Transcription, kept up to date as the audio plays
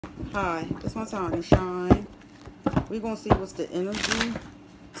Hi, it's my time to shine. We're going to see what's the energy.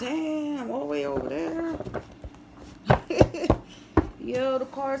 Damn, all the way over there. Yo, the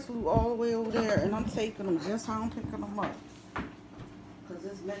cards flew all the way over there, and I'm taking them just how I'm picking them up. Because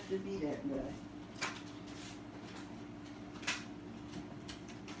it's meant to be that way.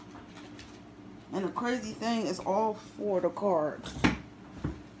 And the crazy thing is all four of the cards.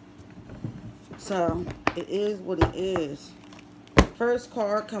 So, it is what it is. First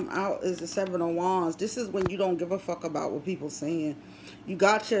card come out is the Seven of Wands. This is when you don't give a fuck about what people saying. You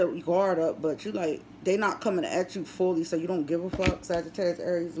got your guard up, but you like, they not coming at you fully, so you don't give a fuck. Sagittarius,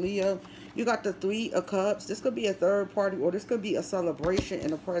 Aries, Leo. You got the Three of Cups. This could be a third party, or this could be a celebration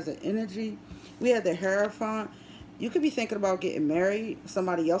in the present energy. We have the Hierophant. You could be thinking about getting married.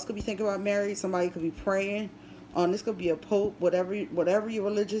 Somebody else could be thinking about marriage. Somebody could be praying. This could be a pope, whatever your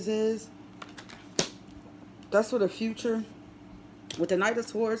religious is. That's for the future. With the Knight of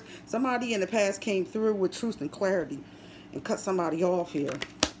Swords, somebody in the past came through with truth and clarity and cut somebody off here.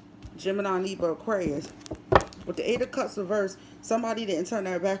 Gemini, Libra, Aquarius. With the Eight of Cups reversed, somebody didn't turn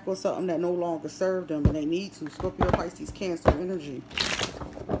their back on something that no longer served them, and they need to. Scorpio, Pisces, Cancer energy.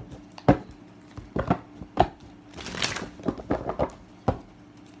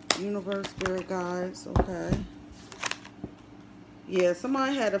 Universe, spirit guides, okay. Yeah,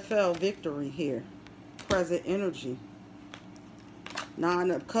 somebody had a failed victory here. Present energy.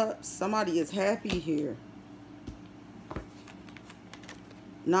 Nine of Cups. Somebody is happy here.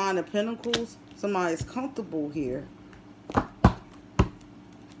 Nine of Pentacles. Somebody is comfortable here.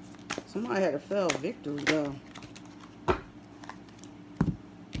 Somebody had a failed victory though.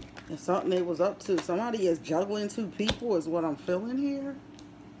 It's something they was up to. Somebody is juggling two people is what I'm feeling here.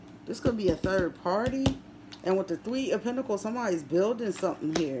 This could be a third party. And with the Three of Pentacles, somebody's building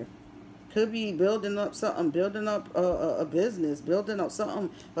something here. Could be building up something, building up a business, building up something,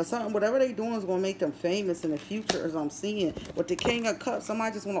 but something, whatever they doing is going to make them famous in the future, as I'm seeing. With the King of Cups,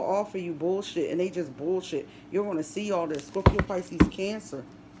 somebody just want to offer you bullshit, and they just bullshit. You're going to see all this. Scorpio, Pisces, Cancer.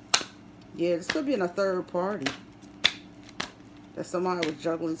 Yeah, this could be in a third party. That somebody was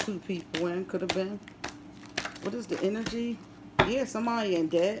juggling two people in, could have been. What is the energy? Yeah, somebody in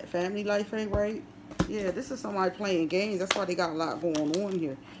debt. Family life ain't right. Yeah, this is somebody playing games. That's why they got a lot going on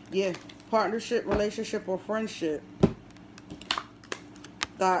here. Yeah. Partnership, relationship, or friendship.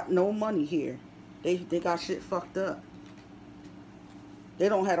 Got no money here. They got shit fucked up. They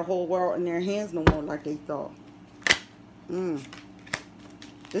don't have the whole world in their hands no more like they thought.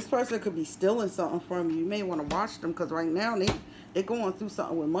 This person could be stealing something from you. You may want to watch them, because right now they're going through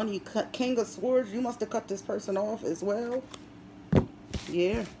something with money. King of Swords, you must have cut this person off as well.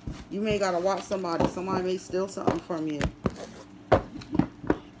 Yeah. You may got to watch somebody. Somebody may steal something from you.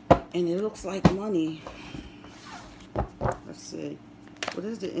 And it looks like money. Let's see. What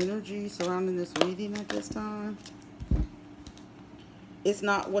is the energy surrounding this reading at this time? It's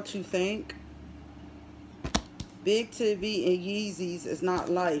not what you think. Big TV and Yeezys is not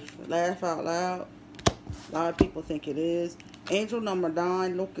life. Laugh out loud. A lot of people think it is. Angel number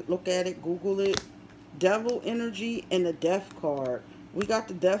 9. Look at it. Google it. Devil energy and the Death card. We got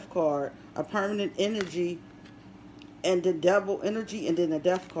the Death card. A permanent energy. And the Devil energy, and then the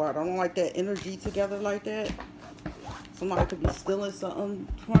Death card. I don't like that energy together like that. Somebody could be stealing something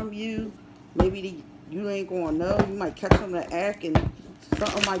from you. Maybe you ain't going to know. You might catch them in the act, and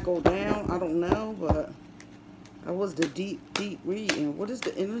something might go down. I don't know, but that was the deep reading. What is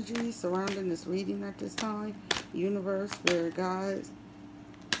the energy surrounding this reading at this time? Universe, spirit guides,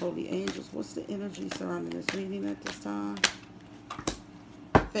 holy angels. What's the energy surrounding this reading at this time?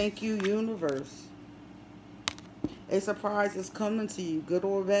 Thank you, universe. A surprise is coming to you, good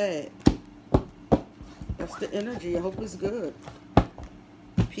or bad. That's the energy. I hope it's good.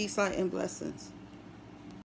 Peace, light, and blessings.